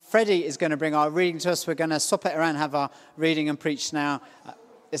Freddie is going to bring our reading to us. We're going to swap it around, have our reading and preach now.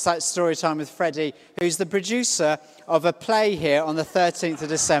 It's like story time with Freddie, who's the producer of a play here on the 13th of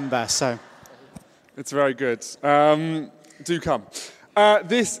December. So, it's very good. Do come.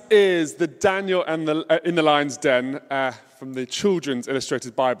 This is the Daniel and in the Lion's Den from the Children's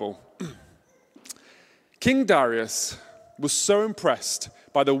Illustrated Bible. King Darius was so impressed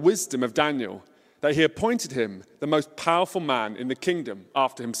by the wisdom of Daniel that he appointed him the most powerful man in the kingdom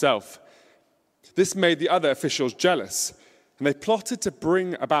after himself. This made the other officials jealous, and they plotted to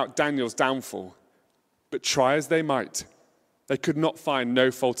bring about Daniel's downfall. But try as they might, they could not find no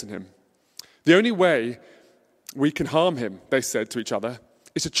fault in him. The only way we can harm him, they said to each other,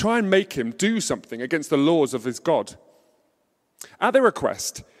 is to try and make him do something against the laws of his God. At their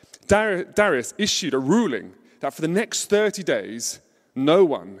request, Darius issued a ruling that for the next 30 days, no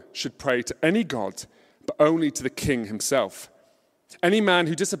one should pray to any god, but only to the king himself. Any man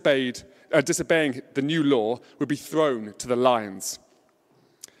who disobeying the new law would be thrown to the lions.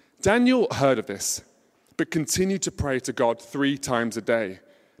 Daniel heard of this, but continued to pray to God 3 times a day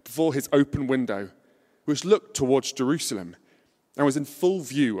before his open window, which looked towards Jerusalem and was in full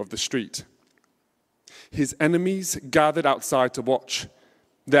view of the street. His enemies gathered outside to watch,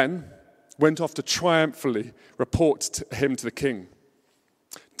 then went off to triumphantly report him to the king.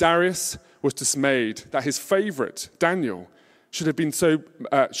 Darius was dismayed that his favorite, Daniel, should have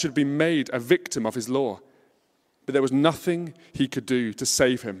been made a victim of his law, but there was nothing he could do to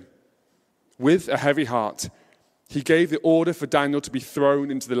save him. With a heavy heart, he gave the order for Daniel to be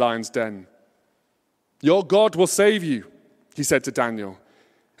thrown into the lion's den. "Your God will save you," he said to Daniel,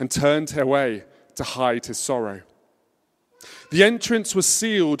 and turned away to hide his sorrow. The entrance was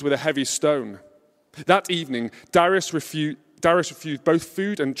sealed with a heavy stone. That evening, Darius refused both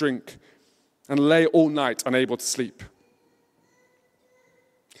food and drink, and lay all night unable to sleep.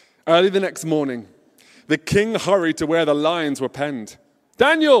 Early the next morning, the king hurried to where the lions were penned.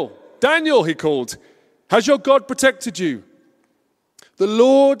 "Daniel, Daniel," he called, "has your God protected you? The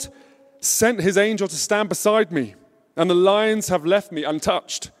Lord sent his angel to stand beside me, and the lions have left me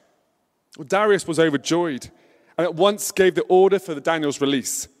untouched." Well, Darius was overjoyed, and at once gave the order for Daniel's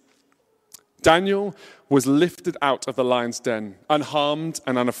release. Daniel was lifted out of the lion's den, unharmed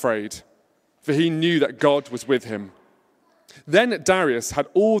and unafraid, for he knew that God was with him. Then Darius had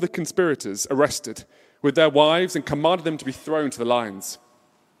all the conspirators arrested with their wives and commanded them to be thrown to the lions.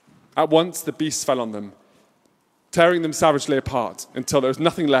 At once the beasts fell on them, tearing them savagely apart until there was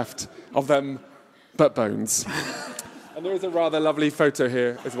nothing left of them but bones. And there is a rather lovely photo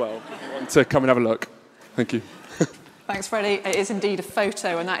here as well, if you want to come and have a look. Thank you. Thanks, Freddie. It is indeed a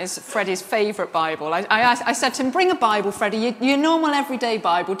photo, and that is Freddie's favourite Bible. I said to him, "Bring a Bible, Freddie, your normal everyday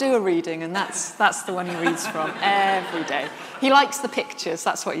Bible, do a reading," and that's the one he reads from every day. He likes the pictures,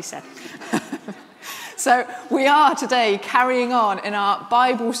 that's what he said. So we are today carrying on in our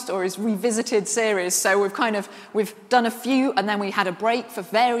Bible Stories Revisited series. So we've done a few, and then we had a break for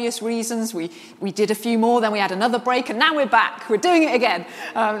various reasons. We did a few more, then we had another break, and now we're back. We're doing it again.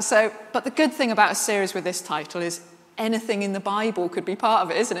 But the good thing about a series with this title is anything in the Bible could be part of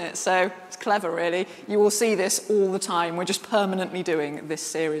it, isn't it? So it's clever, really. You will see this all the time. We're just permanently doing this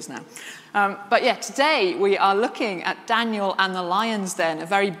series now. But yeah, today we are looking at Daniel and the lion's den, a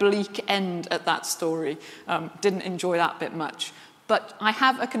very bleak end at that story. Didn't enjoy that bit much. But I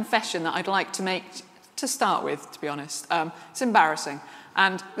have a confession that I'd like to make to start with, to be honest. It's embarrassing.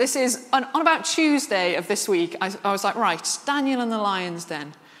 And this is, on about Tuesday of this week, I was like, right, Daniel and the lion's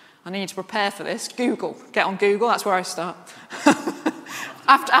den. I need to prepare for this. Google. Get on Google, that's where I start.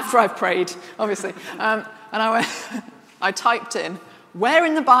 after I've prayed, obviously. And I typed in, where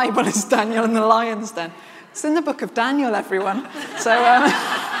in the Bible is Daniel and the lion's den? It's in the book of Daniel, everyone. So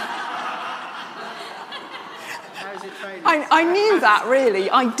I knew that,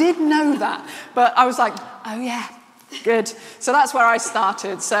 really. I did know that. But I was like, oh yeah, good. So that's where I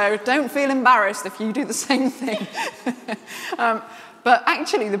started. So don't feel embarrassed if you do the same thing. But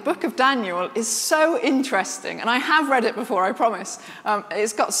actually, the book of Daniel is so interesting, and I have read it before, I promise.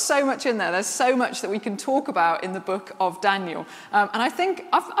 It's got so much in there. There's so much that we can talk about in the book of Daniel. And I think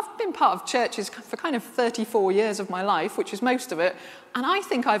I've been part of churches for kind of 34 years of my life, which is most of it, and I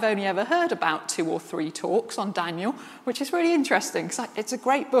think I've only ever heard about 2 or 3 talks on Daniel, which is really interesting, because it's a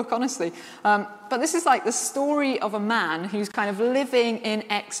great book, honestly. But this is like the story of a man who's kind of living in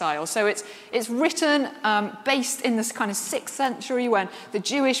exile. So it's written based in this kind of 6th century when the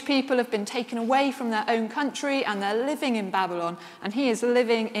Jewish people have been taken away from their own country and they're living in Babylon, and he is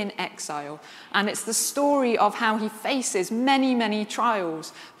living in exile. And it's the story of how he faces many, many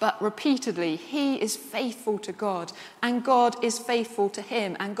trials, but repeatedly he is faithful to God, and God is faithful faithful to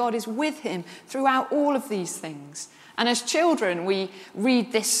him, and God is with him throughout all of these things. And as children, we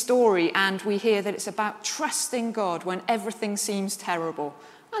read this story and we hear that it's about trusting God when everything seems terrible.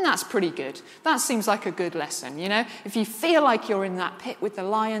 And that's pretty good. That seems like a good lesson, you know? If you feel like you're in that pit with the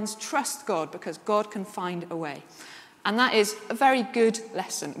lions, trust God, because God can find a way. And that is a very good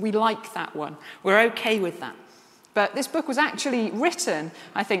lesson. We like that one. We're okay with that. But this book was actually written,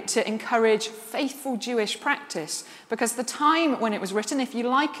 I think, to encourage faithful Jewish practice, because the time when it was written, if you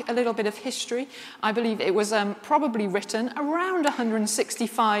like a little bit of history, I believe it was probably written around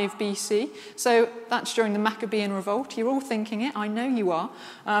 165 BC. So that's during the Maccabean revolt. You're all thinking it. I know you are.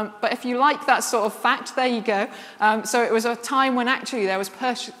 But if you like that sort of fact, there you go. So it was a time when actually there was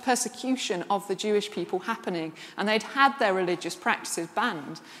persecution of the Jewish people happening, and they'd had their religious practices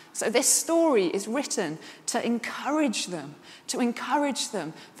banned. So this story is written to encourage them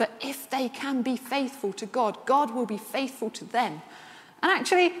that if they can be faithful to God, God will be faithful to them. And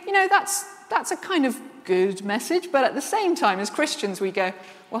actually, you know, that's a kind of good message, but at the same time, as Christians, we go,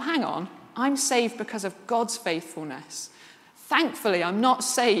 well, hang on, I'm saved because of God's faithfulness. Thankfully, I'm not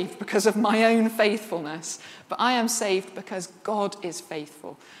saved because of my own faithfulness, but I am saved because God is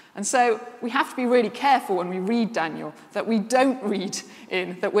faithful. And so we have to be really careful when we read Daniel that we don't read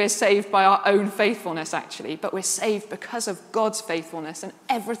in that we're saved by our own faithfulness, actually, but we're saved because of God's faithfulness and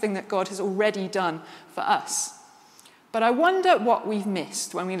everything that God has already done for us. But I wonder what we've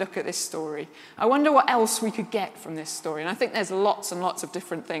missed when we look at this story. I wonder what else we could get from this story. And I think there's lots and lots of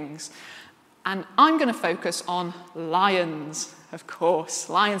different things. And I'm going to focus on lions, of course.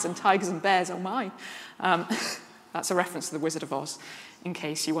 Lions and tigers and bears, oh my. That's a reference to the Wizard of Oz, in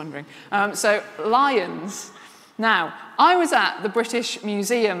case you're wondering. So lions. Now, I was at the British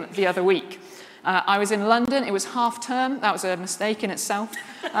Museum the other week. I was in London. It was half term. That was a mistake in itself.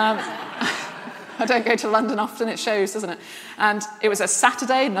 I don't go to London often. It shows, doesn't it? And it was a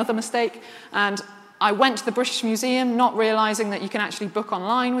Saturday, another mistake. And I went to the British Museum, not realising that you can actually book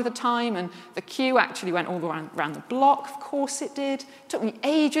online with a time, and the queue actually went all around the block. Of course it did. It took me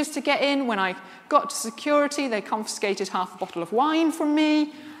ages to get in. When I got to security, they confiscated half a bottle of wine from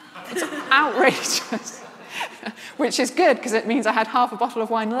me. It's outrageous. Which is good, because it means I had half a bottle of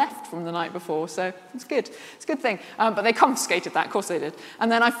wine left from the night before, so it's good. It's a good thing. But they confiscated that, of course they did.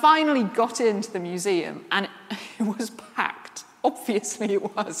 And then I finally got into the museum, and it was packed. Obviously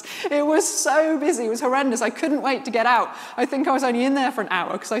it was. It was so busy. It was horrendous. I couldn't wait to get out. I think I was only in there for an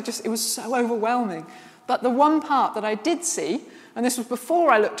hour because it was so overwhelming. But the one part that I did see, and this was before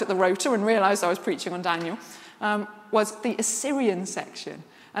I looked at the rota and realised I was preaching on Daniel, was the Assyrian section.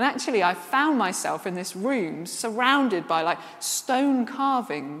 And actually I found myself in this room surrounded by stone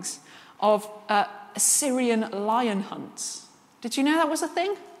carvings of Assyrian lion hunts. Did you know that was a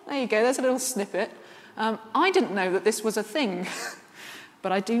thing? There you go. There's a little snippet. I didn't know that this was a thing,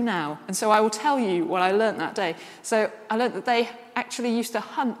 but I do now. And so I will tell you what I learnt that day. So I learnt that they actually used to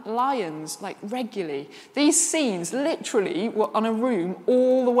hunt lions regularly. These scenes literally were on a room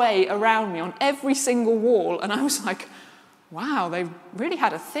all the way around me, on every single wall. And I was like, wow, they really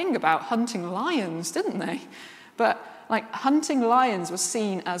had a thing about hunting lions, didn't they? But hunting lions was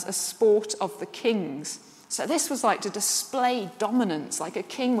seen as a sport of the kings. So this was to display dominance, like a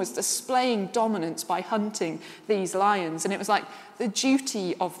king was displaying dominance by hunting these lions. And it was the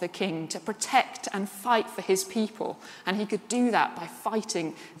duty of the king to protect and fight for his people. And he could do that by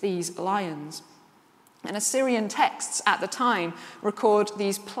fighting these lions. And Assyrian texts at the time record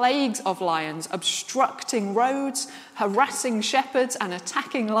these plagues of lions obstructing roads, harassing shepherds and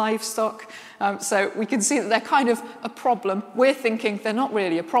attacking livestock. So we can see that they're kind of a problem. We're thinking they're not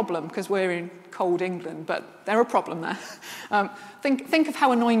really a problem because we're in cold England, but they're a problem there. Think of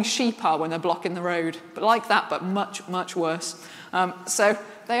how annoying sheep are when they're blocking the road. But like that, but much, much worse. So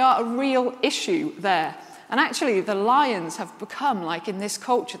they are a real issue there. And actually, the lions have become, in this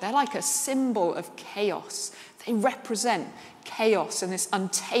culture, they're like a symbol of chaos. They represent chaos and this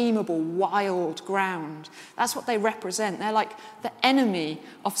untamable, wild ground. That's what they represent. They're like the enemy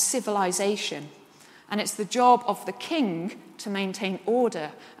of civilization. And it's the job of the king to maintain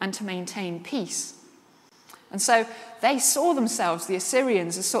order and to maintain peace. And so they saw themselves, the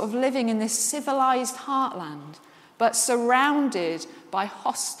Assyrians, as sort of living in this civilized heartland, but surrounded by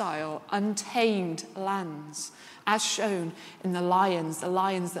hostile, untamed lands, as shown in the lions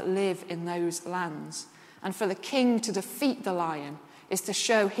that live in those lands. And for the king to defeat the lion is to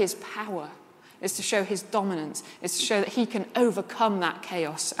show his power, is to show his dominance, is to show that he can overcome that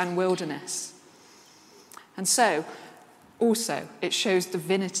chaos and wilderness. And so, Also, it shows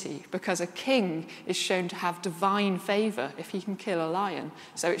divinity, because a king is shown to have divine favour if he can kill a lion.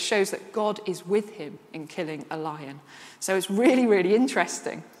 So it shows that God is with him in killing a lion. So it's really, really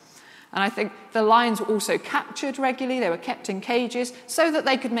interesting. And I think the lions were also captured regularly. They were kept in cages so that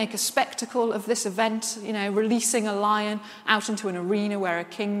they could make a spectacle of this event, releasing a lion out into an arena where a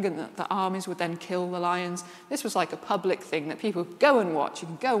king and the armies would then kill the lions. This was like a public thing that people could go and watch. You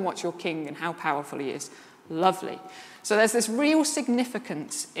can go and watch your king and how powerful he is. Lovely. So there's this real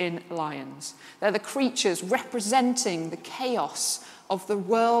significance in lions. They're the creatures representing the chaos of the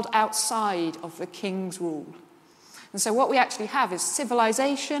world outside of the king's rule. And so what we actually have is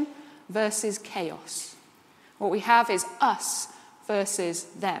civilization versus chaos. What we have is us versus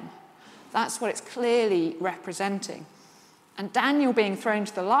them. That's what it's clearly representing. And Daniel being thrown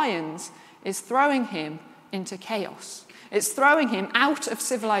to the lions is throwing him into chaos. It's throwing him out of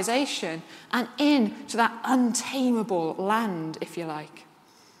civilization and into that untamable land, if you like.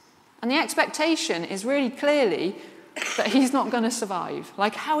 And the expectation is really clearly that he's not going to survive.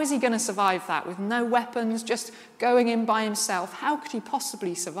 Like, how is he going to survive that with no weapons, just going in by himself? How could he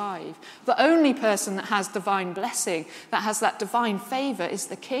possibly survive? The only person that has divine blessing, that has that divine favour, is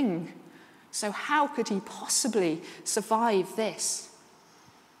the king. So how could he possibly survive this?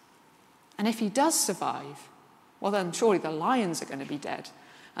 And if he does survive, well, then surely the lions are going to be dead.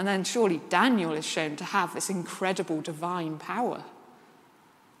 And then surely Daniel is shown to have this incredible divine power.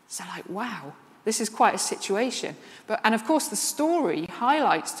 So wow, this is quite a situation. And of course, the story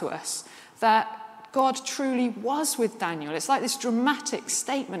highlights to us that God truly was with Daniel. It's like this dramatic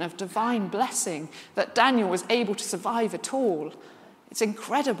statement of divine blessing that Daniel was able to survive at all. It's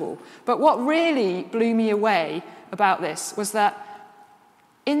incredible. But what really blew me away about this was that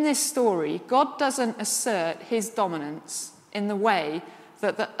in this story, God doesn't assert his dominance in the way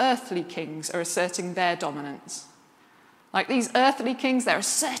that the earthly kings are asserting their dominance. Like these earthly kings, they're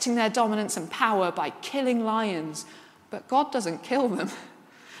asserting their dominance and power by killing lions, but God doesn't kill them.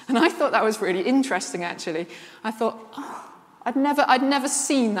 And I thought that was really interesting, actually. I thought, I'd never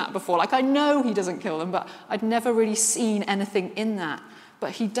seen that before. Like, I know he doesn't kill them, but I'd never really seen anything in that.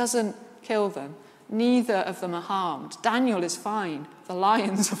 But he doesn't kill them. Neither of them are harmed. Daniel is fine. The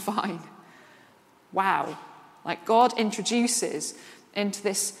lions are fine. Wow. Like, God introduces into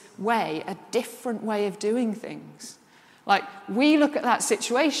this way a different way of doing things. Like, we look at that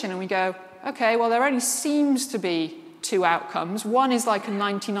situation and we go, okay, well, there only seems to be two outcomes. One is like a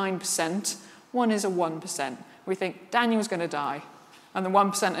 99%, one is a 1%. We think Daniel's going to die. And the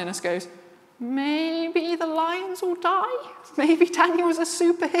 1% in us goes, maybe the lions will die? Maybe Daniel's a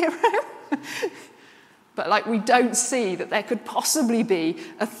superhero? But we don't see that there could possibly be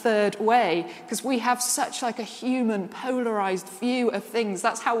a third way, because we have such a human polarized view of things.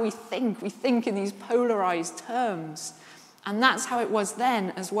 That's how we think. We think in these polarized terms. And that's how it was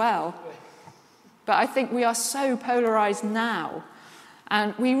then as well. But I think we are so polarized now.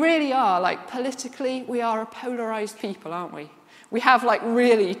 And we really are, politically, we are a polarized people, aren't we? We have,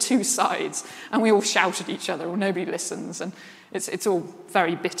 really two sides, and we all shout at each other, or nobody listens, and it's all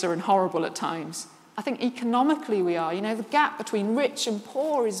very bitter and horrible at times. I think economically we are. The gap between rich and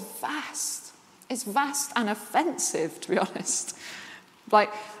poor is vast. It's vast and offensive, to be honest.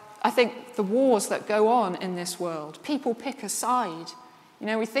 I think the wars that go on in this world, people pick a side.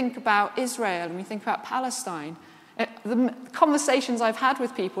 We think about Israel and we think about Palestine. The conversations I've had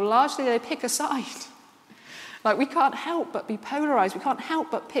with people, largely they pick a side. We can't help but be polarized. We can't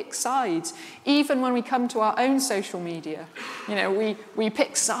help but pick sides. Even when we come to our own social media, we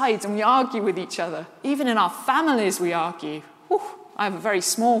pick sides and we argue with each other. Even in our families, we argue. Whew, I have a very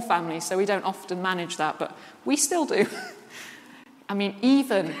small family, so we don't often manage that, but we still do. I mean,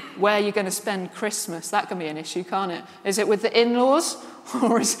 even where you're going to spend Christmas, that can be an issue, can't it? Is it with the in-laws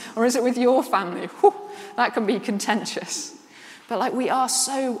or is it with your family? Whew, that can be contentious. But we are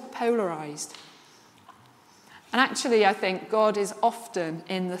so polarized. And actually, I think God is often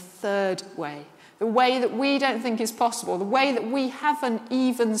in the third way, the way that we don't think is possible, the way that we haven't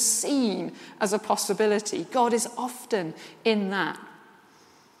even seen as a possibility. God is often in that.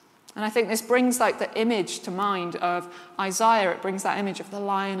 And I think this brings the image to mind of Isaiah. It brings that image of the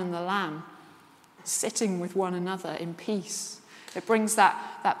lion and the lamb sitting with one another in peace. It brings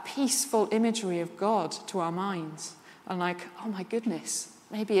that peaceful imagery of God to our minds. And oh my goodness,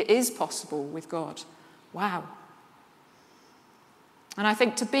 maybe it is possible with God. Wow. And I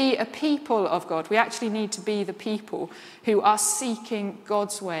think to be a people of God, we actually need to be the people who are seeking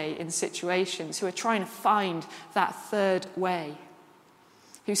God's way in situations, who are trying to find that third way,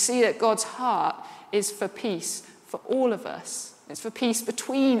 who see that God's heart is for peace for all of us. It's for peace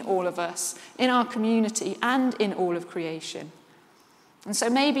between all of us, in our community and in all of creation. And so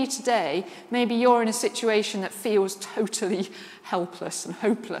maybe today, maybe you're in a situation that feels totally helpless and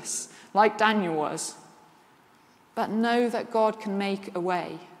hopeless, like Daniel was. But know that God can make a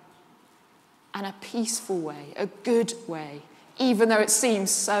way, and a peaceful way, a good way, even though it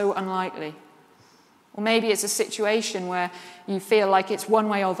seems so unlikely. Or maybe it's a situation where you feel like it's one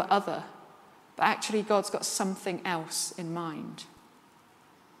way or the other, but actually God's got something else in mind.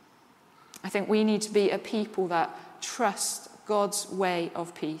 I think we need to be a people that trust God's way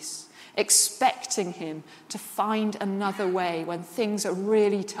of peace, expecting him to find another way when things are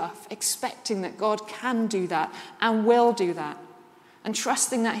really tough, expecting that God can do that and will do that, and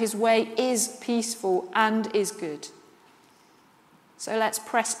trusting that his way is peaceful and is good. So let's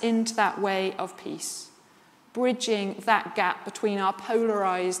press into that way of peace, bridging that gap between our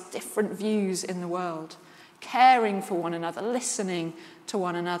polarized different views in the world, caring for one another, listening to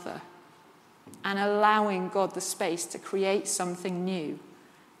one another, and allowing God the space to create something new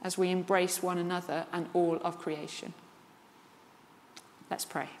as we embrace one another and all of creation. Let's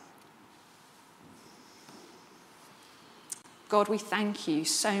pray. God, we thank you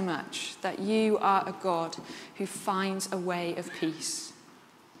so much that you are a God who finds a way of peace.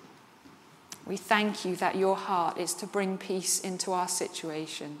 We thank you that your heart is to bring peace into our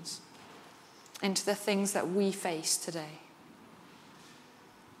situations, into the things that we face today.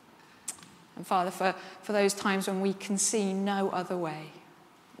 And Father, for those times when we can see no other way,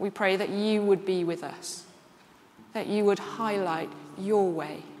 we pray that you would be with us, that you would highlight your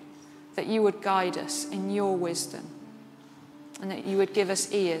way, that you would guide us in your wisdom, and that you would give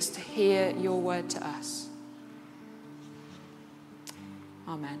us ears to hear your word to us.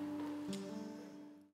 Amen.